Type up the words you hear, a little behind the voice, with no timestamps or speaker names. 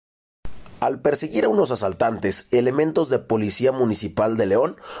Al perseguir a unos asaltantes, elementos de Policía Municipal de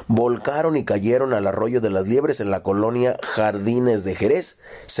León volcaron y cayeron al arroyo de las Liebres en la colonia Jardines de Jerez,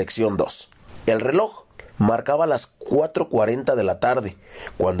 sección 2. El reloj marcaba las 4:40 de la tarde,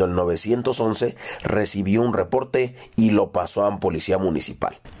 cuando el 911 recibió un reporte y lo pasó a Policía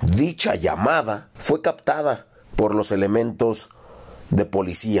Municipal. Dicha llamada fue captada por los elementos de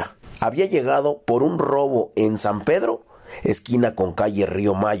policía. Había llegado por un robo en San Pedro, esquina con calle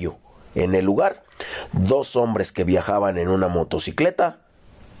Río Mayo. En el lugar, 2 hombres que viajaban en una motocicleta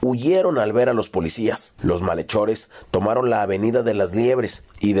huyeron al ver a los policías. Los malhechores tomaron la avenida de las Liebres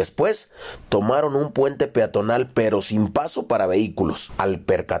y después tomaron un puente peatonal pero sin paso para vehículos. Al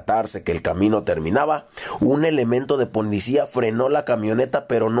percatarse que el camino terminaba, un elemento de policía frenó la camioneta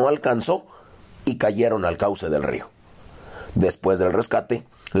pero no alcanzó y cayeron al cauce del río. Después del rescate,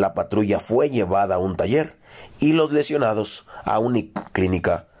 la patrulla fue llevada a un taller y los lesionados a una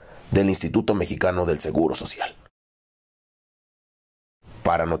clínica del Instituto Mexicano del Seguro Social.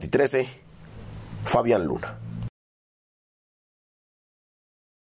 Para Notitrece, Fabián Luna.